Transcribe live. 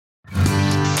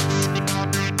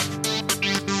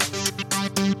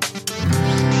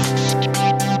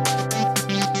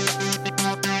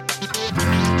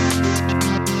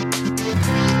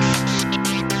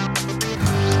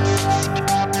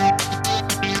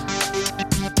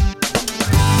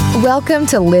Welcome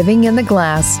to Living in the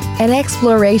Glass, an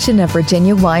exploration of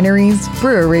Virginia wineries,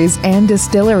 breweries, and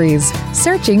distilleries,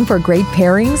 searching for great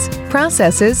pairings,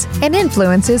 processes, and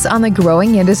influences on the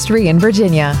growing industry in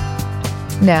Virginia.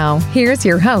 Now, here's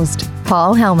your host,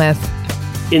 Paul Helmuth.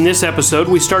 In this episode,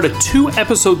 we start a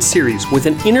 2-episode series with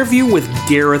an interview with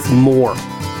Gareth Moore.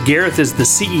 Gareth is the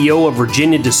CEO of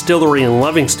Virginia Distillery in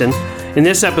Livingston. In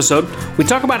this episode, we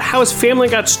talk about how his family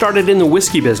got started in the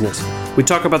whiskey business. We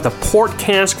talk about the Port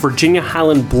Cask Virginia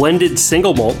Highland Blended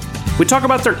Single Malt. We talk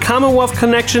about their Commonwealth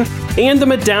connection and the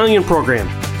Medallion program.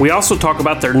 We also talk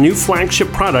about their new flagship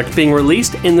product being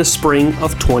released in the spring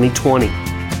of 2020.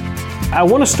 I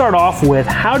want to start off with,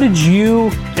 how did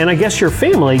you, and I guess your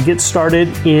family, get started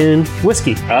in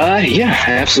whiskey? Yeah,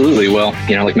 absolutely. Well,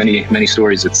 like many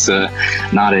stories, it's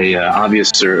not a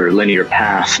obvious or linear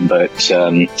path, but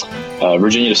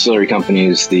Virginia Distillery Company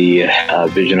is the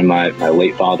vision of my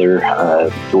late father,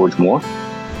 George Moore.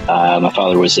 My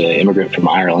father was an immigrant from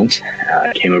Ireland,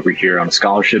 came over here on a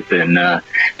scholarship in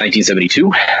 1972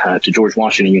 to George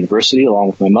Washington University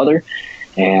along with my mother.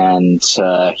 And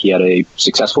he had a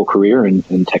successful career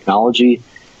in technology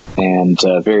and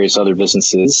various other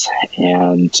businesses.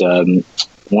 And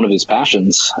one of his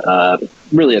passions,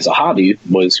 really as a hobby,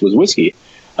 was whiskey,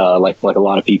 like a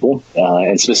lot of people,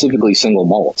 and specifically single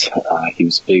malt. He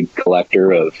was a big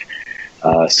collector of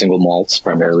single malts,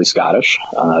 primarily Scottish.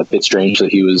 A bit strange that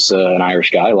he was an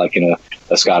Irish guy liking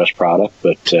a Scottish product,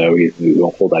 but we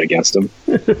won't hold that against him.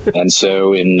 And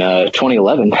so in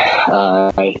 2011,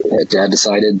 Dad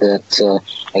decided that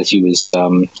as he was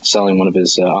selling one of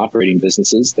his operating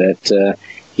businesses, that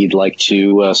he'd like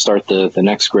to start the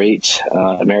next great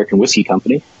American whiskey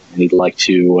company, and he'd like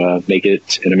to make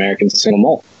it an American single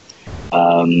malt.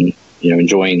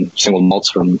 Enjoying single malts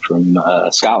from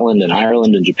Scotland and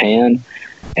Ireland and Japan,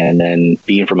 and then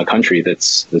being from a country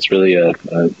that's really a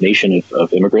nation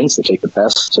of immigrants that take the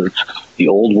best of the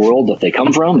old world that they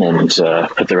come from and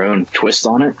put their own twist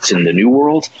on it in the new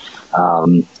world,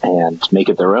 and make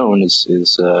it their own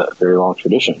is a very long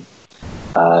tradition.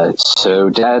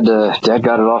 So Dad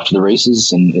got it off to the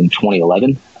races in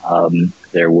 2011.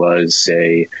 There was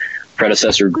a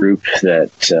predecessor group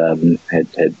that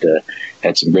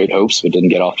had some great hopes but didn't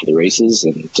get off to the races,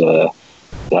 and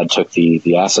Dad took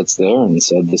the assets there and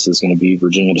said, this is going to be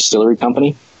Virginia Distillery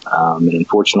Company. And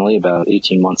unfortunately, about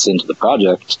 18 months into the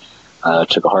project,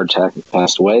 took a heart attack and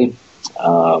passed away.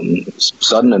 It was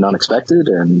sudden and unexpected,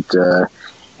 and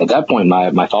at that point,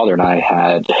 my father and I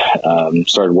had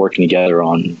started working together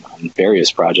on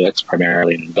various projects,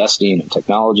 primarily in investing and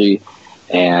technology.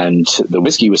 And the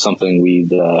whiskey was something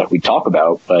we'd talk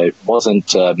about, but it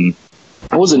wasn't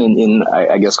in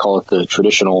I guess, call it the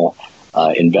traditional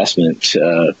investment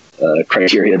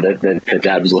criteria that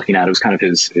Dad was looking at. It was kind of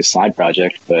his side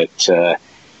project. But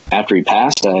after he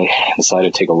passed, I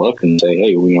decided to take a look and say,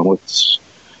 hey, what's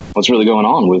really going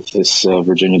on with this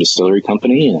Virginia Distillery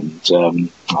Company? And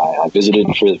I visited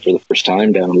for the first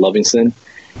time down in Livingston.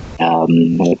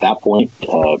 And at that point,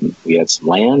 we had some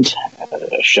land,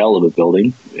 a shell of a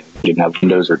building. We didn't have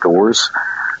windows or doors,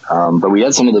 but we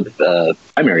had some of the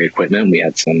primary equipment. We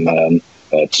had some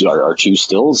our two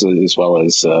stills, as well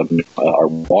as our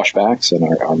washbacks and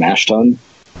our mash tun.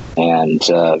 And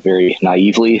very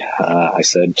naively, I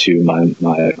said to my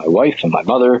wife and my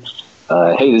mother,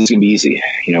 "Hey, this is gonna be easy.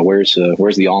 Where's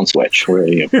the on switch?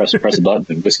 Where press a button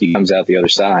and whiskey comes out the other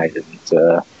side."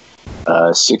 And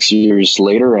 6 years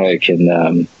later, I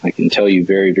can tell you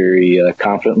very, very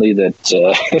confidently that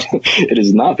it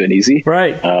has not been easy.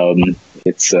 Right.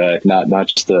 It's not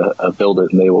just a build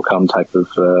it and they will come type of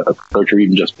approach, or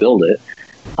even just build it.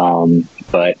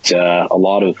 But a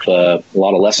lot of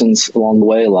lessons along the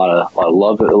way, a lot of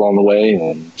love along the way,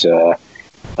 and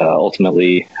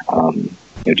ultimately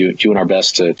doing our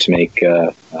best to make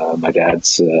my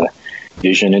dad's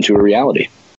vision into a reality.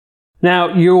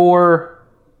 Now, your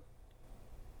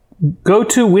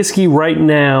go-to whiskey right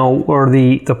now, or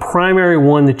the primary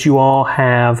one that you all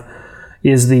have,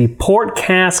 is the Port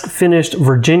Cask finished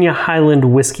Virginia Highland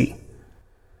whiskey.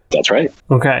 That's right.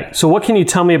 Okay, so what can you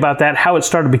tell me about that, how it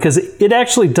started? Because it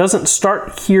actually doesn't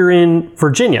start here in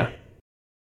Virginia.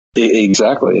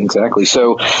 Exactly.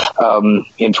 So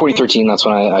in 2013, that's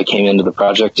when I came into the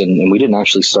project, and we didn't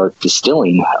actually start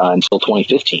distilling until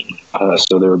 2015.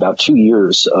 So there were about 2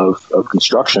 years of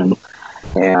construction.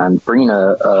 And bringing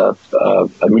a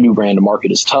new brand to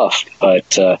market is tough,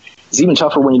 but it's even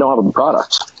tougher when you don't have a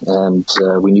product. And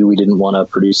we knew we didn't want to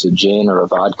produce a gin or a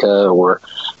vodka or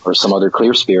some other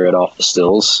clear spirit off the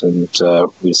stills. And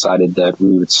we decided that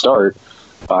we would start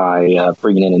by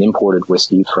bringing in an imported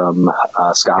whiskey from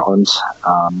Scotland.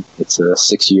 It's a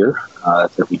 6-year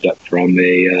that we get from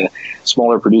a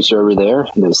smaller producer over there.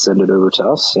 They send it over to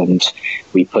us, and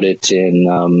we put it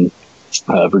in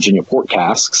Virginia port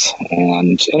casks,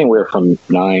 and anywhere from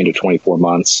 9 to 24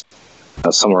 months,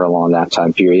 somewhere along that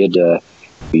time period,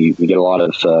 we get a lot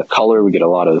of color, we get a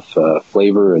lot of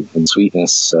flavor and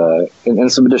sweetness,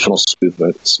 and some additional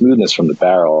smoothness from the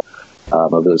barrel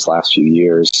over those last few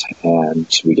years,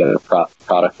 and we get a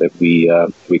product that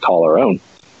we call our own.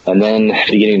 And then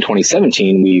beginning in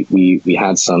 2017, we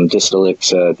had some distillate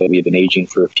that we had been aging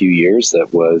for a few years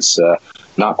that was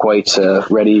not quite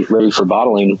ready for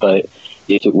bottling, but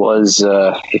if it was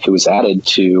added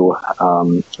to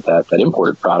that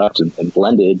imported product and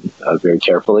blended very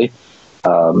carefully,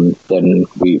 then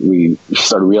we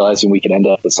started realizing we could end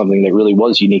up with something that really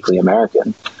was uniquely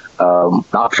American.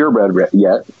 Not purebred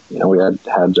yet. We had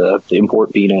the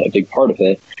import being a big part of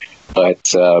it, but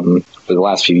for the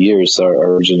last few years,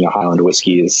 our Virginia Highland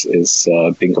whiskey is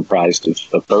being comprised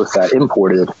of both that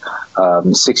imported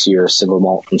 6-year single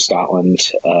malt from Scotland,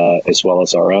 as well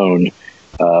as our own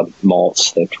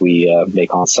malts that we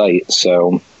make on site.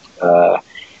 So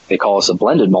they call us a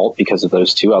blended malt because of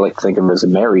those two. I like to think of it as a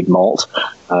married malt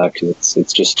because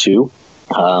it's just two.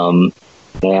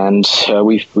 And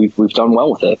we've done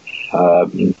well with it.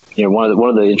 One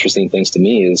of the interesting things to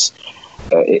me is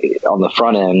on the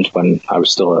front end, when I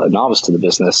was still a novice to the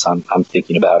business, I'm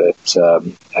thinking about it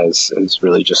as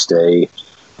really just a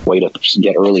way to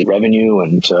get early revenue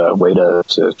and a way to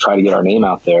try to get our name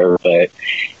out there. But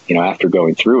after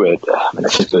going through it, I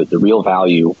think the real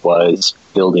value was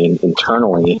building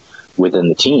internally within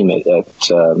the team at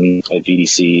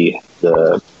VDC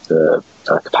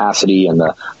the capacity and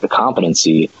the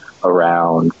competency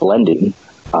around blending,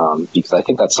 because I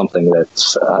think that's something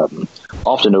that's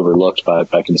often overlooked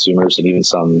by consumers and even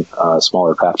some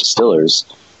smaller craft distillers.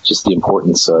 Just the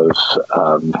importance of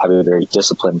having a very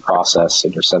disciplined process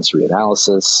in your sensory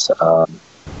analysis,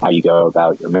 how you go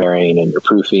about your marrying and your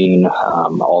proofing,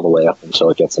 all the way up until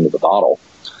it gets into the bottle.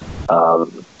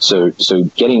 So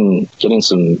getting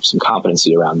some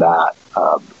competency around that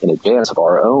in advance of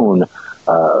our own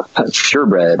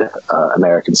purebred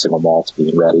American single malt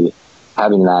being ready,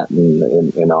 having that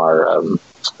in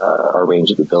our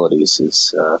range of abilities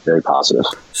is very positive.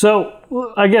 So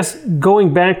I guess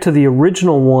going back to the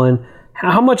original one,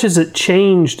 how much has it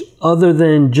changed other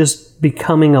than just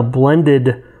becoming a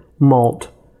blended malt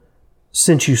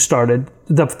since you started,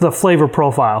 the flavor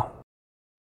profile?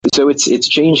 So it's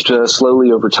changed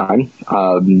slowly over time,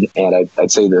 and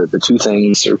I'd say the two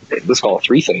things, or let's call it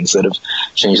three things, that have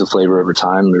changed the flavor over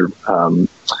time are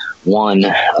one,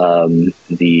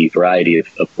 the variety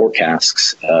of port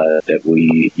casks that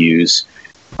we use.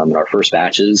 In our first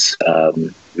batches,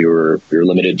 we were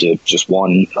limited to just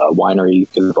one winery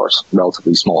because of our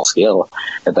relatively small scale.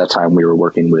 At that time, we were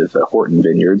working with Horton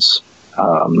Vineyards.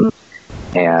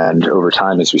 And over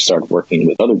time, as we started working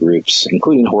with other groups,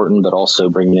 including Horton, but also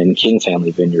bringing in King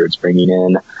Family Vineyards, bringing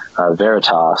in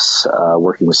Veritas,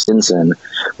 working with Stinson,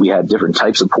 we had different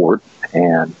types of port,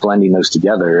 and blending those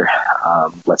together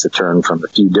lets it turn from a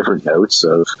few different notes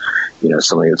of,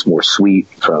 something that's more sweet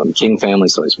from King Family,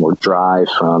 something that's more dry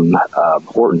from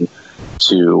Horton,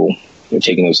 to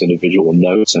taking those individual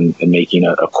notes and making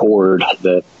a chord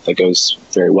that goes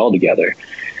very well together.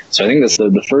 So I think that's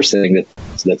the first thing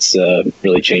that's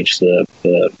really changed the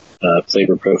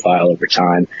flavor profile over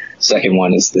time. Second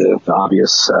one is the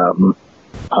obvious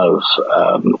of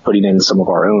putting in some of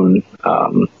our own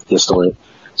distillate,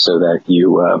 so that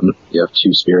you have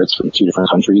two spirits from two different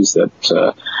countries that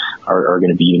are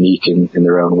going to be unique in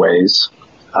their own ways.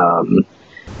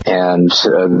 And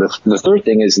the third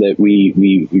thing is that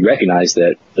we recognize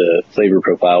that the flavor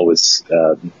profile was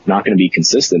not going to be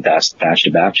consistent batch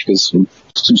to batch because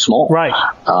it's too small. Right.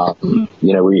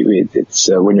 It's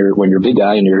when you're a big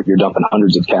guy and you're dumping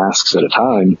hundreds of casks at a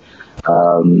time,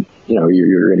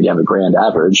 you're going to have a grand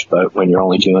average. But when you're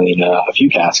only doing a few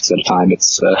casks at a time,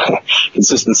 it's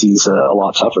consistency's a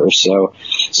lot tougher. So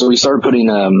we started putting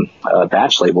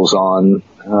batch labels on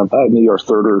about maybe our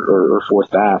third or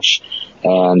fourth batch.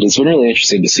 And it's been really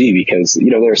interesting to see because,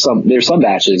 there's some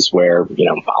batches where,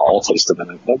 I'll taste them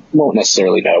and I won't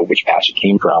necessarily know which batch it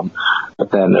came from. But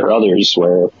then there are others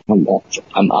where I'm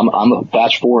a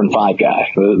batch 4 and 5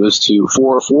 guy. Those two,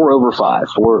 4 over 5.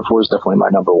 4 is definitely my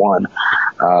number one.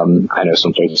 I know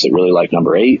some folks that really like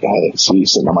number 8. I see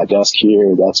sitting on my desk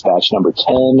here. That's batch number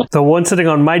 10. The one sitting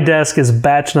on my desk is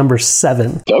batch number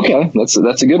 7. Okay. That's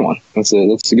a good one. That's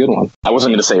a good one. I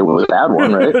wasn't going to say it was a bad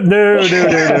one, right? No.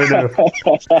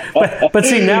 but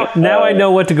see, now I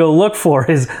know what to go look for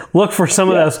some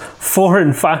of those 4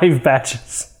 and 5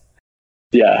 batches.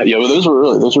 Yeah. Well, those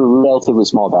were relatively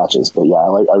small batches, but yeah,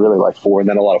 I really like 4, and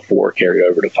then a lot of 4 carry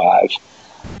over to 5.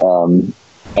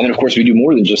 And then, of course, we do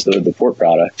more than just the port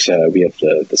product. We have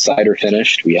the cider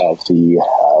finished. We have the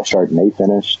Chardonnay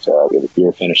finished. We have the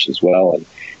beer finished as well. And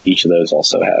each of those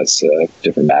also has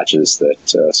different batches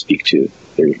that speak to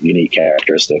their unique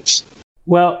characteristics.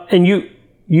 Well, and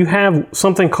you have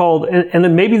something called, and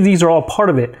then maybe these are all part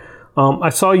of it. I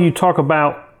saw you talk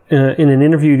about, in an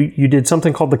interview, you did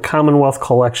something called the Commonwealth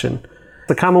Collection.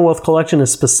 The Commonwealth Collection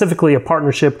is specifically a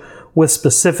partnership with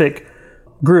specific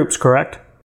groups, correct?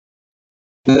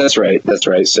 That's right.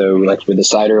 So, like with the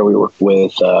cider, we work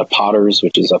with Potters,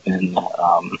 which is up in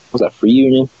Free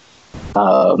Union,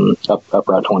 up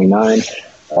Route 29.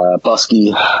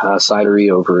 Buskey Cidery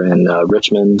over in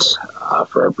Richmond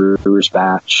for our Brewers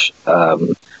Batch.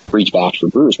 For each batch, for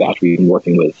Brewers Batch, we've been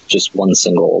working with just one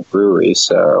single brewery.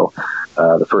 So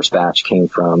the first batch came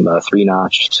from Three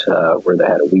Notched, where they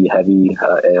had a wee heavy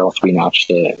ale. Three Notched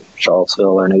in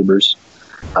Charlottesville, our neighbors.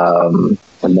 And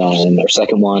then our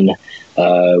second one,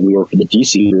 we worked with the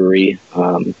DC brewery,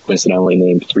 coincidentally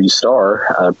named 3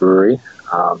 Star Brewery.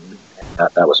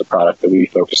 That was a product that we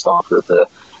focused on for the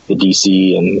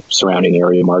DC and surrounding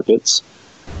area markets.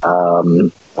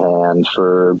 And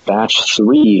for batch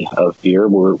 3 of beer,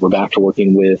 we're back to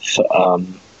working with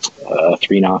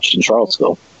 3 Notched in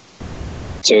Charlottesville.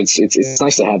 So it's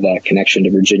nice to have that connection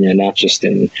to Virginia, not just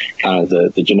in kind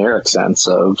of the generic sense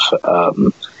of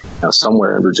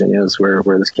somewhere in Virginia is where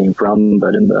this came from,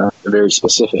 but in the very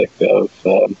specific of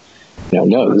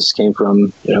no, this came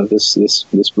from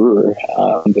this brewer,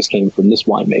 this came from this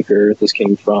winemaker, this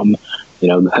came from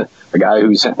the guy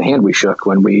whose hand we shook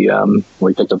when we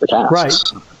picked up the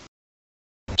casks.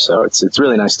 Right. So it's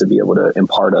really nice to be able to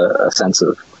impart a sense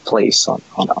of place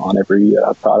on every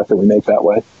product that we make that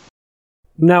way.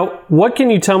 Now, what can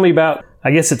you tell me about,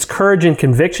 I guess it's Courage and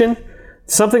Conviction,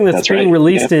 something that's being right.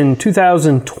 released in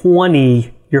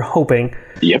 2020, you're hoping.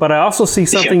 Yep. But I also see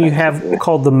something you have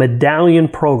called the Medallion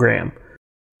Program.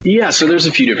 Yeah, so there's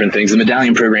a few different things. The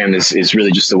Medallion Program is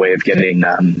really just a way of getting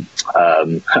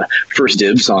first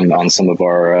dibs on some of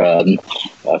our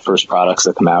first products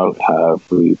that come out.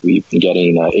 We've been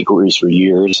getting inquiries for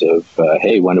years of,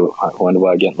 hey, when do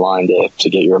I get in line to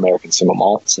get your American single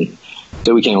malts? And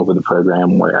so we came up with a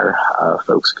program where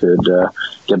folks could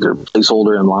get their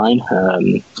placeholder in line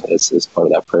as part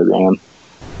of that program.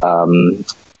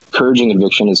 Courage and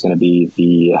Conviction is going to be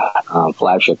the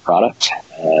flagship product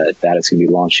that is going to be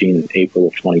launching in April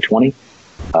of 2020.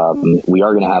 We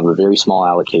are going to have a very small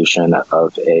allocation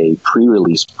of a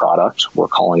pre-release product. We're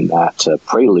calling that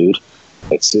Prelude.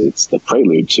 It's the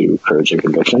prelude to Courage and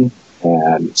Conviction.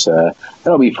 And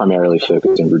that'll be primarily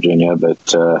focused in Virginia,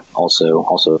 but also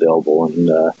available in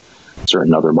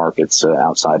certain other markets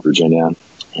outside Virginia.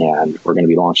 And we're going to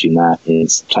be launching that in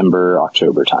September,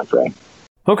 October timeframe.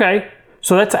 Okay,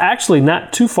 so that's actually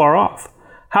not too far off.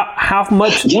 How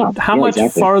much exactly.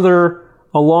 farther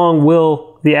along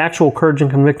will the actual Courage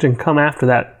and Conviction come after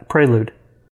that Prelude?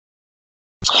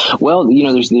 Well,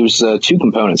 there's 2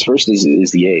 components. First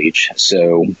is the age.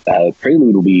 So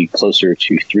Prelude will be closer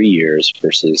to 3 years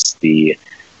versus the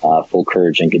full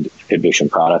Courage and Conviction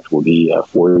product will be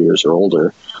 4 years or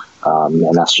older.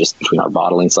 And that's just between our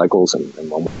bottling cycles and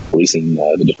when we're releasing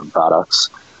the different products.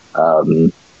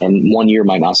 And 1 year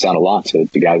might not sound a lot to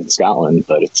guys in Scotland,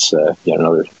 but it's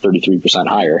another 33%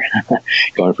 higher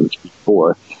going from 3 to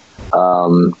 4.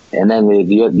 And then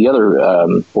the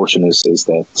other portion is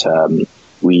that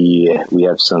we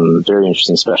have some very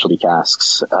interesting specialty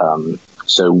casks.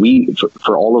 So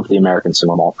for all of the American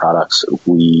single malt products,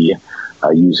 we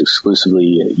use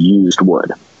exclusively used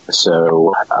wood.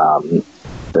 So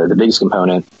the biggest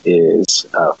component is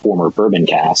former bourbon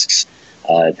casks.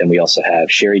 Then we also have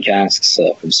sherry casks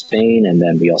from Spain, and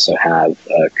then we also have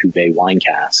cuvee wine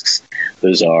casks.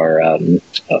 Those are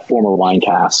former wine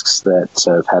casks that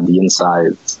have had the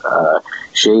insides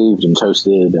shaved and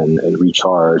toasted and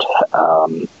recharred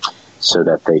so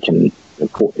that they can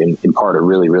impart a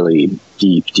really, really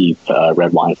deep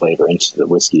red wine flavor into the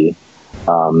whiskey.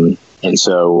 And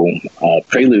so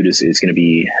Prelude is going to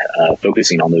be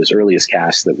focusing on those earliest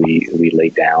casks that we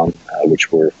laid down,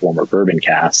 which were former bourbon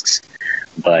casks.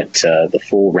 But the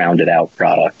full rounded out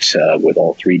product with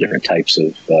all 3 different types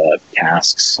of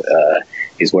casks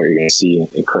is what you're going to see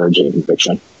in Courage and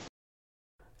Conviction.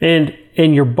 And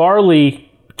your barley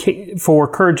for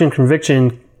Courage and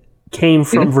Conviction came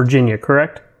from Virginia,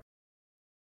 correct?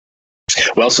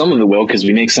 Well, some of it will, because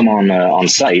we make some on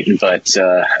site, but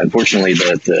unfortunately,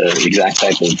 the exact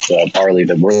type of barley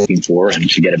that we're looking for, and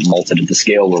to get it malted at the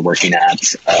scale we're working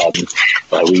at,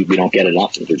 we don't get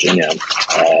enough in Virginia.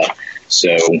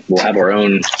 So we'll have our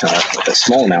own a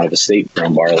small amount of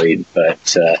estate-grown barley, but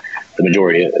the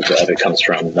majority of it comes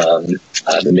from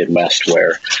the Midwest,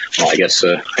 where, well, I guess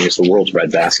the world's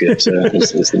breadbasket is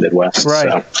the Midwest. Right.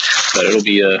 So, but it'll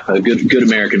be a good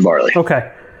American barley.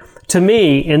 Okay. To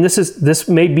me, and this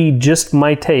may be just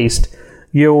my taste,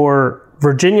 your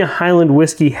Virginia Highland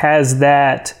whiskey has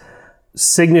that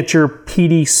signature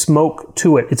peaty smoke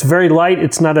to it. It's very light.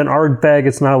 It's not an Ardbeg.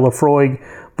 It's not a Laphroaig,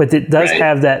 but it does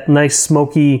have that nice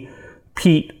smoky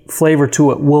peat flavor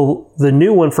to it. Will the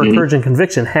new one for Courage and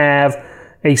Conviction have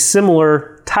a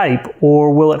similar type,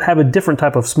 or will it have a different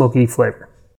type of smoky flavor?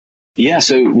 Yeah.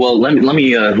 So, well, let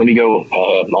me go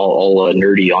all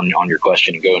nerdy on your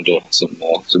question and go into some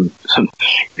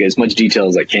as much detail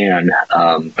as I can.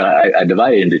 But I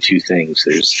divide it into two things.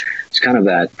 There's kind of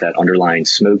that underlying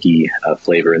smoky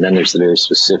flavor, and then there's the very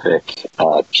specific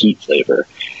peat flavor.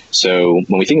 So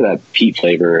when we think of that peat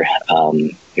flavor,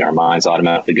 our minds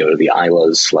automatically go to the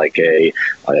Islas, like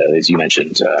as you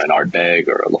mentioned, an Ardbeg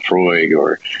or a Laphroaig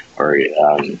or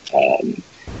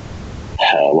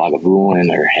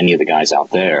Lagavulin or any of the guys out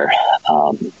there,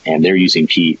 and they're using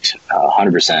peat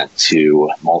 100%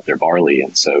 to malt their barley,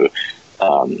 and so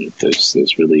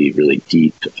those really, really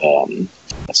deep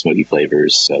smoky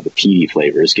flavors, the peaty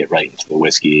flavors, get right into the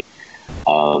whiskey.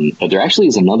 But there actually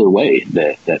is another way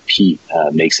that peat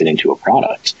makes it into a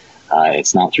product.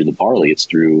 It's not through the barley; it's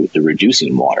through the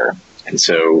reducing water. And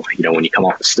so, when you come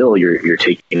off the still, you're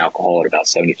taking alcohol at about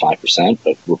 75%,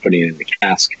 but we're putting it in the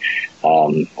cask at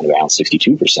around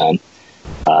 62%.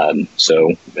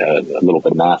 So a little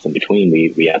bit of math in between.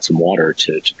 We add some water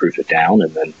to proof it down,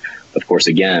 and then, of course,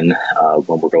 again,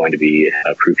 when we're going to be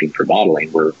proofing for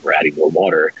bottling, we're adding more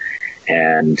water.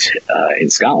 And in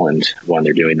Scotland, when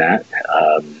they're doing that,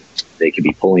 they could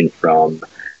be pulling from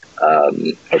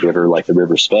a river like the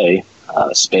River Spey.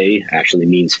 Spey actually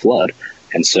means flood.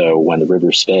 And so when the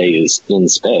River Spey is in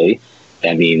Spey,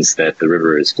 that means that the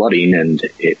river is flooding, and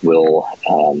it will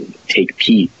take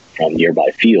peat from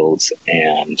nearby fields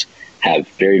and have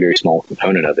very, very small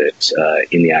component of it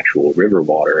in the actual river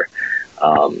water,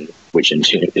 which in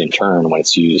turn, when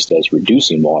it's used as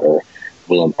reducing water,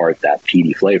 will impart that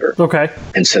peaty flavor. Okay.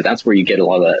 And so that's where you get a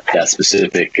lot of that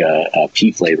specific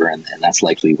peat flavor, and that's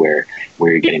likely where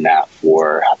you're getting that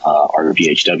for our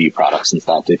VHW products, since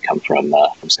that did come from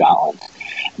Scotland.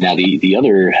 Now, the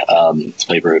other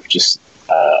flavor of just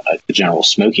the general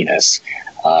smokiness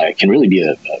can really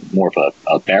be more of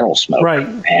a barrel smoke. Right.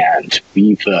 And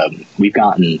we've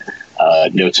gotten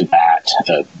notes of that,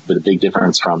 but a big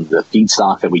difference from the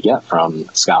feedstock that we get from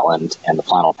Scotland and the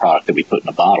final product that we put in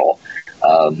a bottle,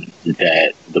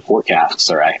 that the port casks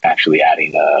are actually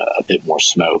adding a bit more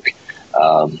smoke.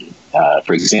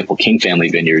 For example, King Family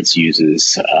Vineyards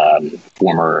uses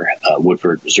former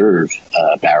Woodford Reserve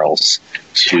barrels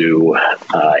to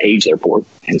age their port,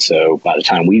 and so by the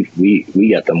time we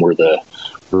get them, we're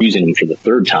using them for the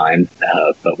third time,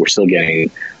 but we're still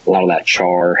getting a lot of that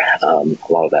char, a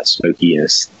lot of that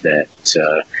smokiness that's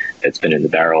been in the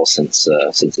barrel since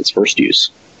its first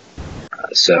use.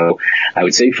 So I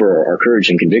would say for our Courage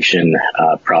and Conviction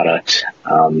product,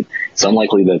 it's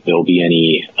unlikely that there'll be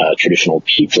any traditional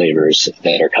peat flavors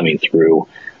that are coming through,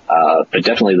 but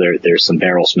definitely there's some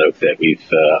barrel smoke that we've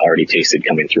already tasted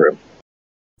coming through.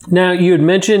 Now, you had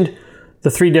mentioned the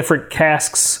 3 different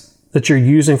casks that you're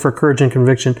using for Courage and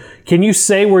Conviction. Can you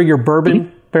say where your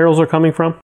bourbon barrels are coming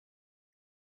from?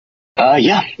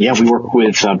 Yeah, we work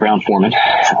with Brown-Forman.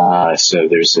 So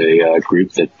there's a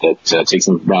group that takes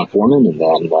them from Brown-Forman, and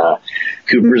then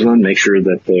coopers them, make sure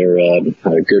that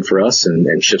they're good for us,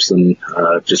 and ships them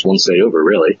just one state over,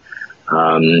 really.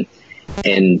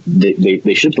 And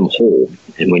they ship them whole.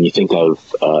 And when you think of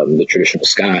the traditional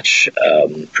Scotch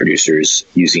producers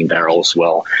using barrels,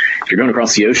 well, if you're going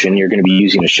across the ocean, you're going to be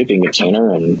using a shipping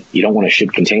container, and you don't want to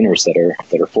ship containers that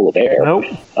are full of air. Nope.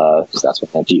 Because that's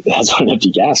what an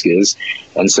empty cask is.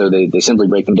 And so they simply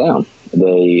break them down.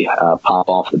 They pop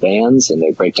off the bands, and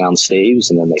they break down staves,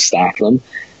 and then they stack them.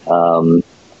 And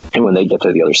when they get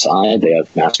to the other side, they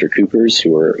have master coopers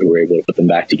who are able to put them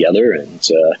back together, and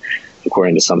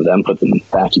according to some of them, put them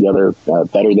back together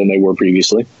better than they were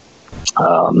previously.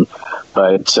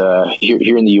 But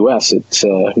here in the U.S.,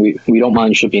 we don't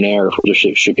mind shipping air if we're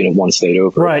just shipping it one state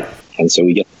over. Right. And so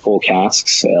we get full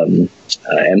casks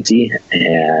empty,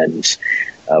 and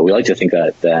we like to think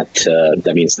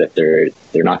that means that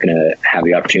they're not going to have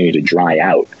the opportunity to dry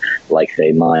out like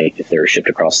they might if they're shipped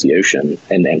across the ocean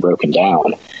and broken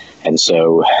down. And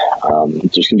so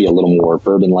there's going to be a little more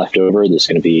bourbon left over. There's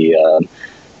going to be a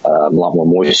lot more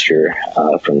moisture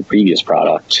from the previous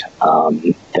product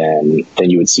than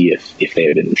you would see if they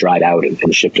had been dried out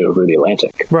and shipped over the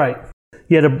Atlantic. Right.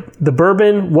 You had the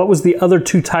bourbon. What was the other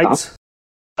two types?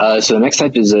 So the next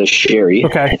type is a sherry,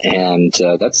 okay, and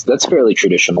that's fairly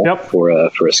traditional for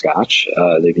a Scotch.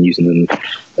 They've been using them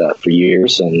for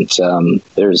years, and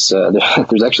there's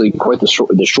actually quite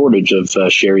the shortage of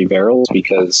sherry barrels,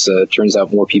 because it turns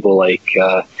out more people like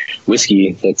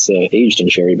whiskey that's aged in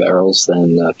sherry barrels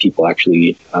than people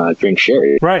actually drink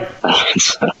sherry. Right.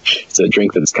 It's a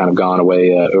drink that's kind of gone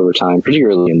away over time,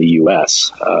 particularly in the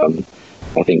U.S.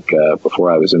 I think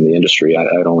before I was in the industry,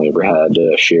 I'd only ever had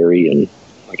sherry and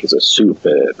like as a soup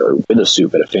or with a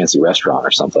soup at a fancy restaurant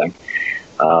or something.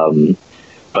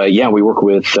 But yeah, we work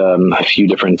with a few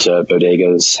different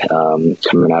bodegas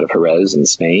coming out of Jerez in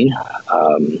Spain,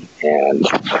 and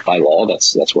by law,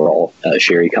 that's where all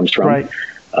sherry comes from. Right.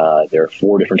 There are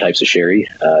 4 different types of sherry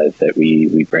that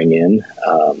we bring in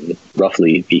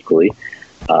roughly equally.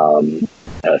 3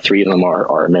 of them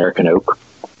are American oak.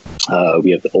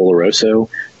 We have the Oloroso,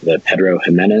 the Pedro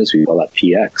Jimenez, we call that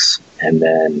PX, and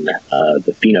then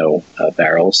the Fino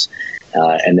barrels,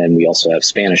 and then we also have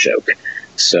Spanish oak.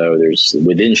 So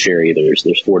within sherry, there's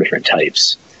 4 different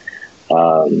types.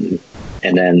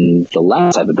 And then the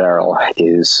last type of barrel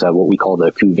is what we call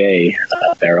the Cuvée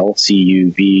barrel,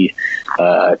 CUV,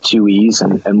 2 E's,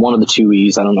 and one of the 2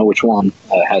 E's, I don't know which one,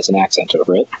 has an accent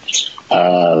over it.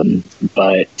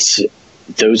 But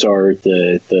those are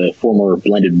the former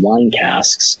blended wine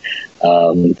casks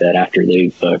that after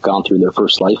they've gone through their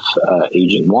first life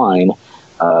aging wine,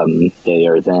 they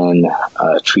are then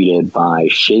treated by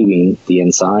shaving the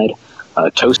inside,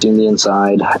 toasting the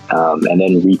inside, and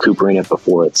then recoupering it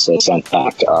before it's sent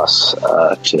back to us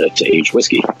to age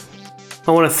whiskey.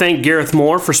 I want to thank Gareth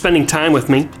Moore for spending time with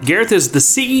me. Gareth is the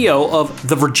CEO of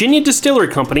the Virginia Distillery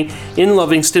Company in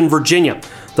Livingston, Virginia.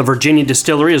 The Virginia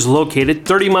Distillery is located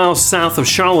 30 miles south of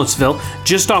Charlottesville,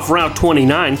 just off Route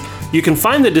 29. You can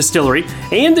find the distillery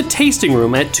and the tasting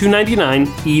room at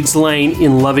 299 Eads Lane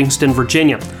in Livingston,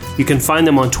 Virginia. You can find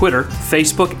them on Twitter,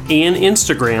 Facebook, and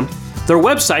Instagram. Their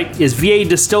website is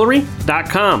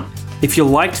vadistillery.com. If you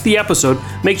liked the episode,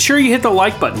 make sure you hit the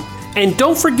like button. And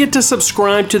don't forget to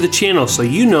subscribe to the channel so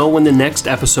you know when the next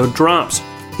episode drops.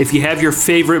 If you have your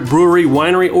favorite brewery,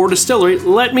 winery, or distillery,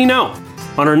 let me know.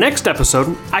 On our next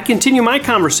episode, I continue my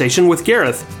conversation with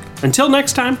Gareth. Until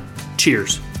next time,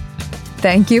 cheers.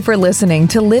 Thank you for listening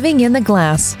to Living in the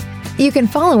Glass. You can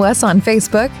follow us on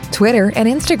Facebook, Twitter, and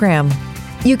Instagram.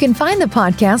 You can find the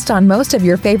podcast on most of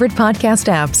your favorite podcast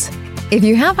apps. If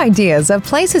you have ideas of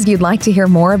places you'd like to hear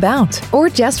more about, or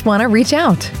just want to reach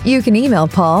out, you can email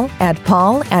Paul at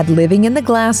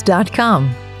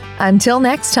livingintheglass.com. Until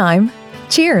next time,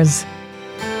 cheers.